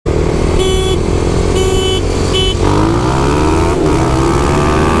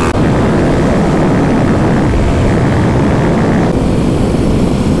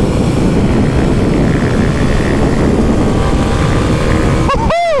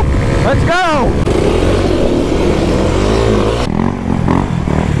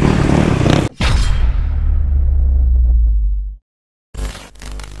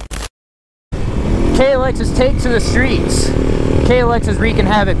KLX's Take to the Streets. KLX is Wreaking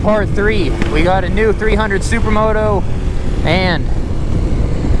Havoc Part 3. We got a new 300 Supermoto and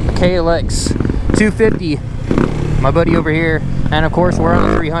a KLX 250. My buddy over here. And of course, we're on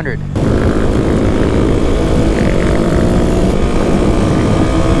the 300.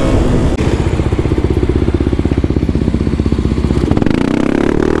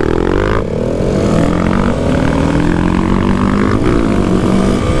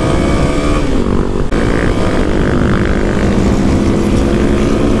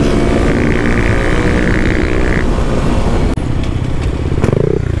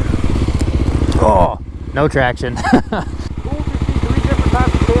 Oh, no traction. Cool to see 3 different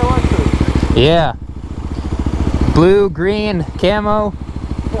types of KLXs. Yeah. Blue, green, camo.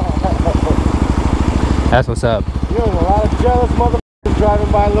 That's what's up. You know, a lot of jealous motherfuckers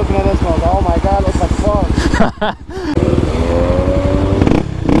driving by looking at us going, oh my god, looks like fun.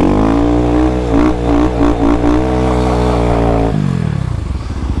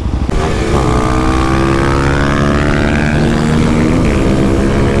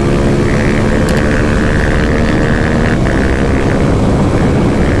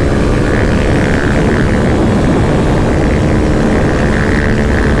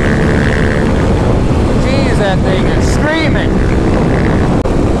 That thing is screaming.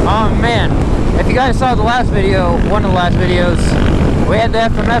 Oh man, if you guys saw the last video, one of the last videos, we had the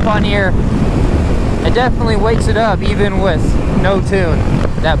FMF on here. It definitely wakes it up even with no tune.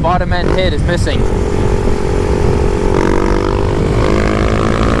 That bottom end hit is missing.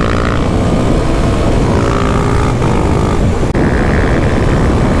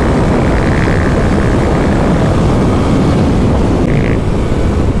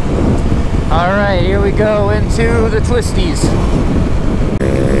 Alright, here we go into the Twisties.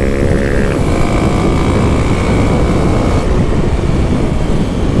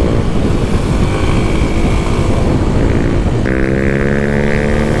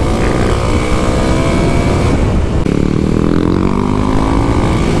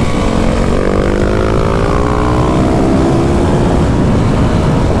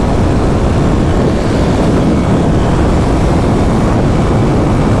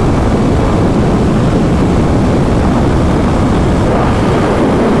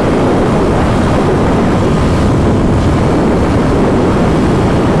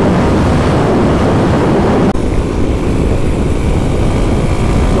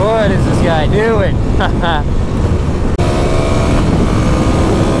 What is this guy doing?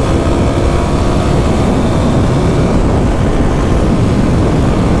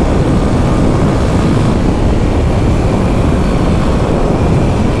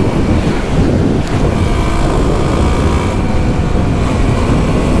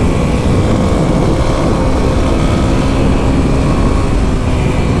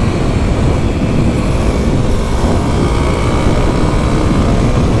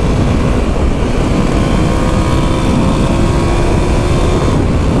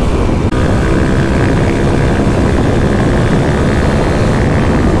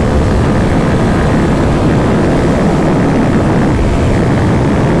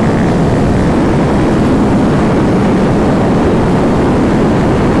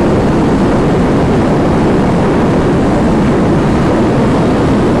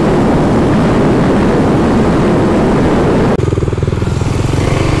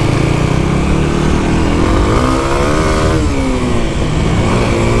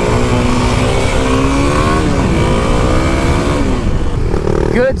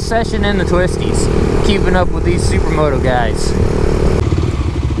 Good session in the Twisties. Keeping up with these Supermoto guys.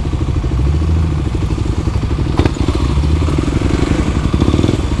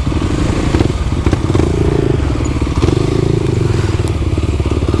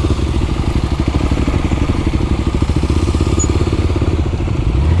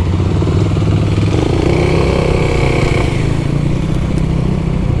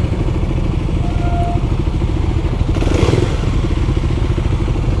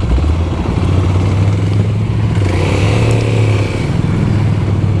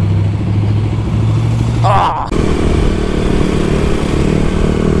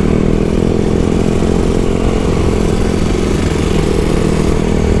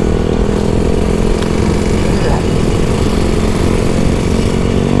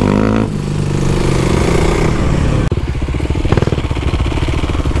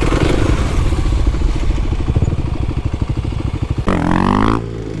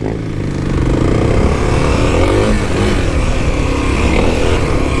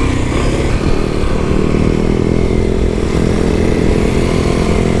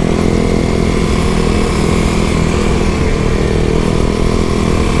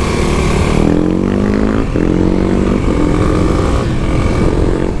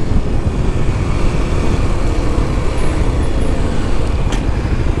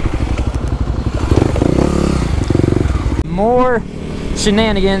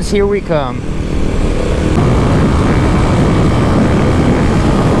 shenanigans, here we come.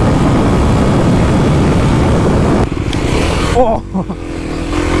 Oh!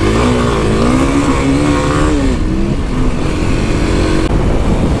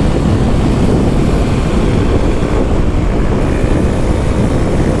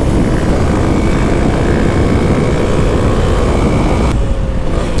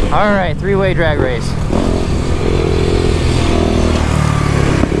 Alright, three-way drag race.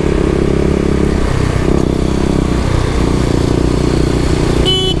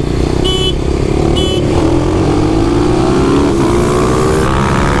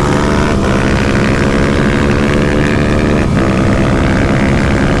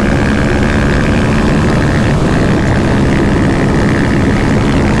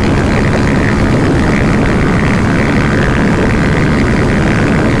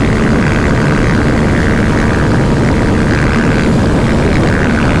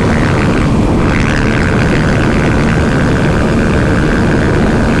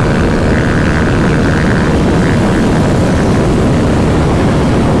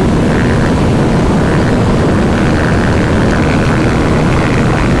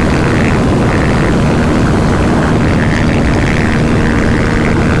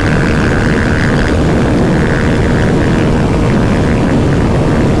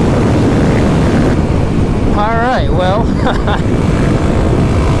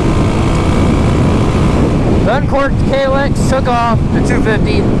 The uncorked KLX took off, the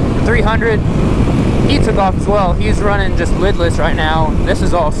 250, the 300, he took off as well. He's running just lidless right now. This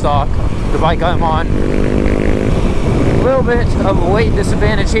is all stock, the bike I'm on. A little bit of a weight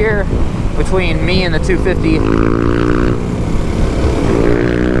disadvantage here between me and the 250.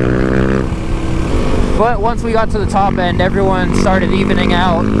 But once we got to the top end, everyone started evening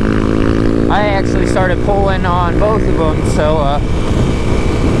out. I actually started pulling on both of them, so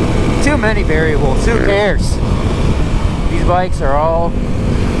too many variables, who cares? These bikes are all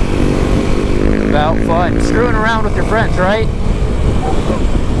about fun. Screwing around with your friends, right?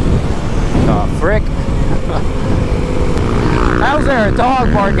 Oh, frick. How's there a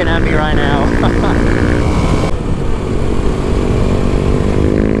dog barking at me right now?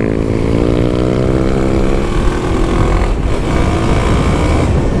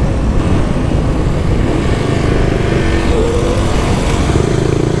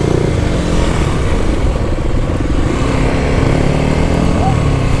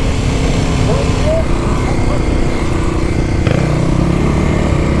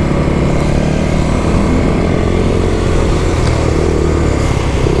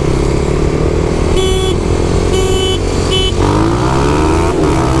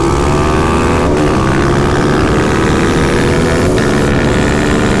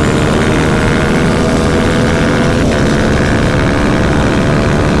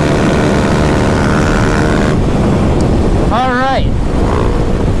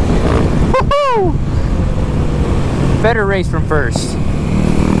 Better race from first.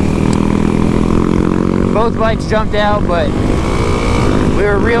 Both bikes jumped out, but we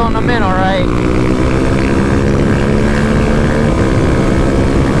were reeling them in all right.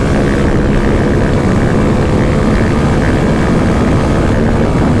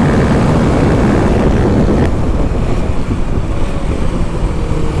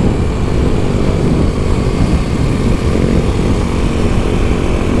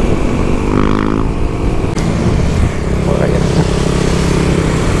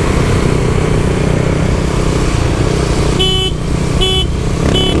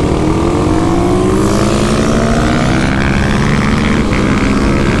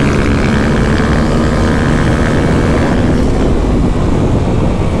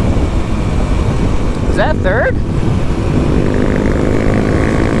 Is that third?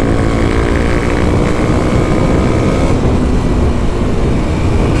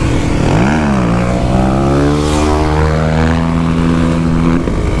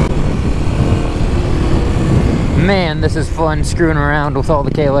 Man, this is fun screwing around with all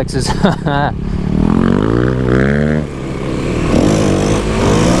the KLXs.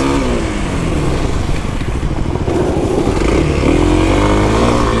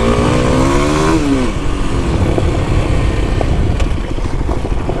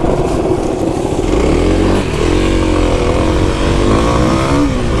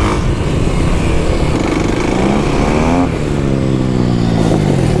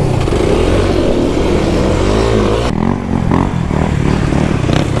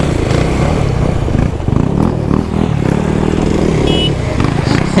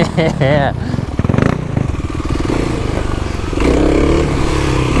 Yeah.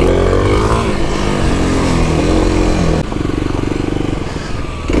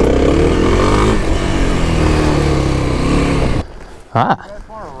 Ah. You guys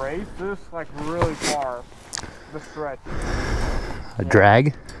want to race this like really far? The stretch. A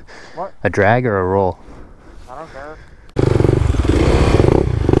drag? What? A drag or a roll? I don't care.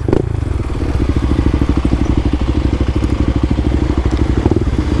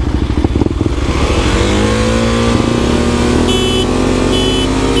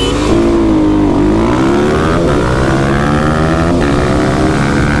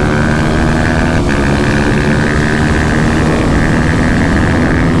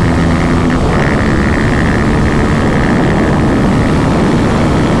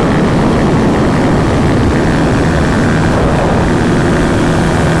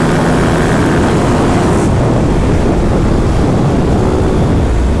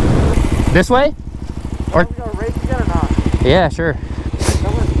 This way? Or Are we gonna race again or not? yeah, sure. I'm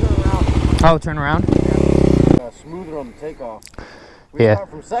gonna turn around. Oh, turn around? Smoother on the takeoff. We start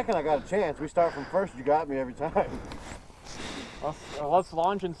from second, I got a chance. We start from first, you got me every time. Let's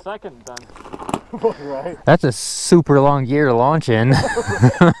launch in second then. Right. That's a super long gear to launch in. I do it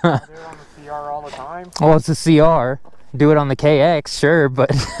on the CR all the time. Well, it's a CR. Do it on the KX, sure, but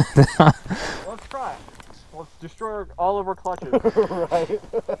Let's try it. Let's destroy all of our clutches. Right.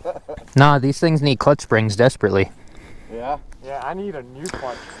 nah, these things need clutch springs desperately. Yeah? Yeah, I need a new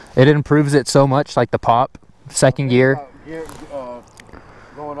clutch. It improves it so much, like the pop, second gear. Gear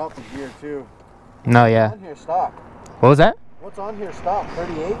going up a gear too. No, yeah. What's on here stock? What was that? What's on here stock?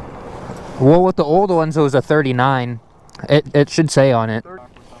 38? Well, with the old ones, it was a 39. It should say on it.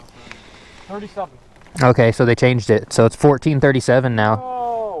 37. Okay, so they changed it. So it's 1437 now.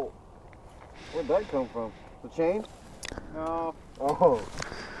 Oh! Where'd that come from? The chain? No. Oh.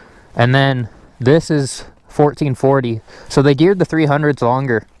 And then this is 1440. So they geared the 300s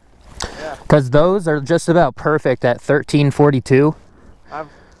longer. Yeah. Because those are just about perfect at 1342. I've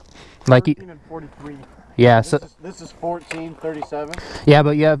like 13 and 43. Yeah, this is 1437. Yeah,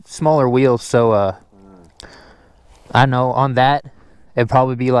 but you have smaller wheels, so I know on that it'd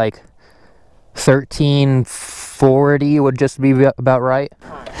probably be like 1340 would just be about right.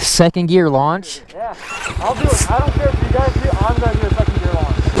 Second gear launch. Yeah, I'll do it. I don't care if you guys do. I'm gonna do a second gear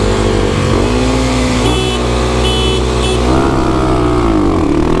launch.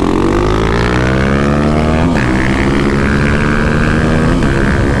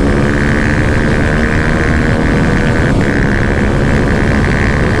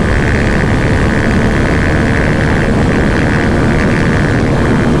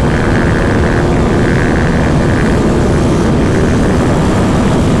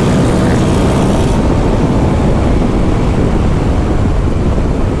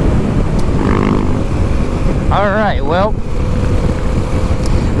 Alright, well,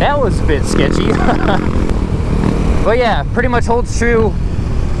 that was a bit sketchy. But yeah, pretty much holds true.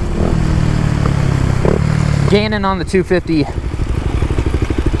 Gaining on the 250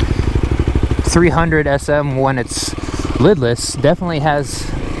 300 SM when it's lidless definitely has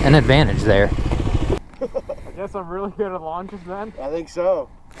an advantage there. I guess I'm really good at launches then? I think so.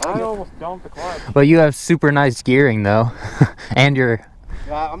 I almost dumped the clutch. But you have super nice gearing though. And you're...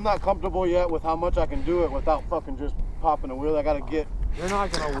 I'm not comfortable yet with how much I can do it without fucking just popping the wheel. I gotta get... You're not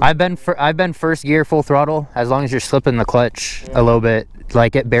gonna... I've been first gear full throttle as long as you're slipping the clutch a little bit.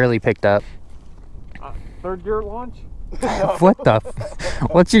 Like it barely picked up. Third gear launch? What the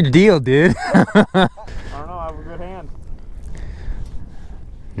what's your deal, dude? I don't know, I have a good hand.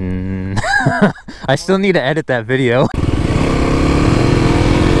 I still need to edit that video.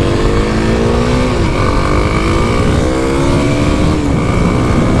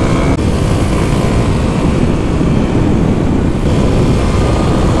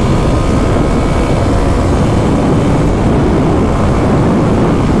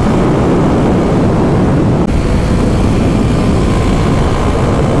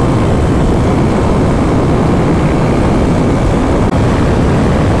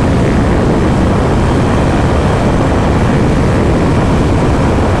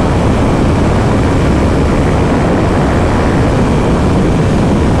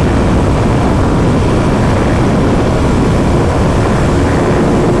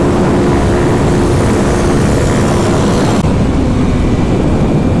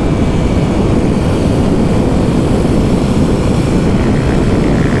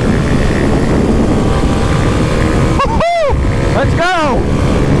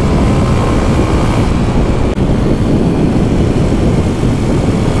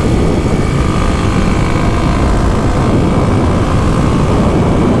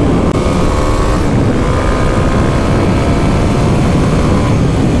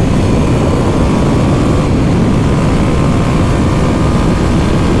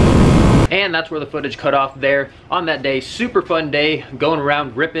 of the footage cut off there on that day. Super fun day, going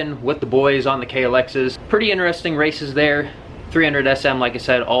around ripping with the boys on the KLXs. Pretty interesting races there. 300 SM, like I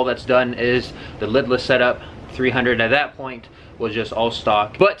said, all that's done is the lidless setup. 300 at that point was just all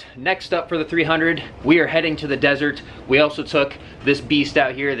stock. But next up for the 300, we are heading to the desert. We also took this beast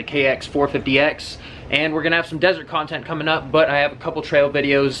out here, the KX450X, and we're gonna have some desert content coming up, but I have a couple trail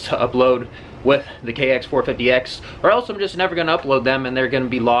videos to upload with the KX450X, or else I'm just never gonna upload them and they're gonna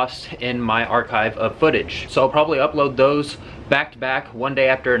be lost in my archive of footage. So I'll probably upload those back to back, one day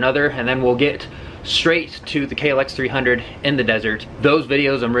after another, and then we'll get straight to the KLX300 in the desert. Those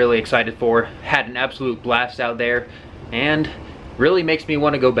videos I'm really excited for. Had an absolute blast out there and really makes me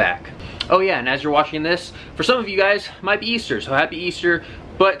want to go back. Oh yeah, and as you're watching this, for some of you guys, it might be Easter, so happy Easter.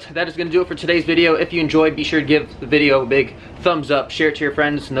 But that is going to do it for today's video. If you enjoyed, be sure to give the video a big thumbs up, share it to your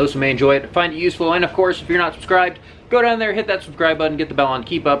friends and those who may enjoy it, find it useful, and of course, if you're not subscribed, go down there, hit that subscribe button, get the bell on,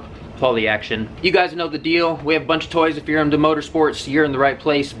 keep up with all the action. You guys know the deal. We have a bunch of toys. If you're into motorsports, you're in the right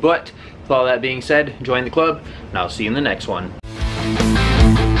place. But with all that being said, join the club, and I'll see you in the next one.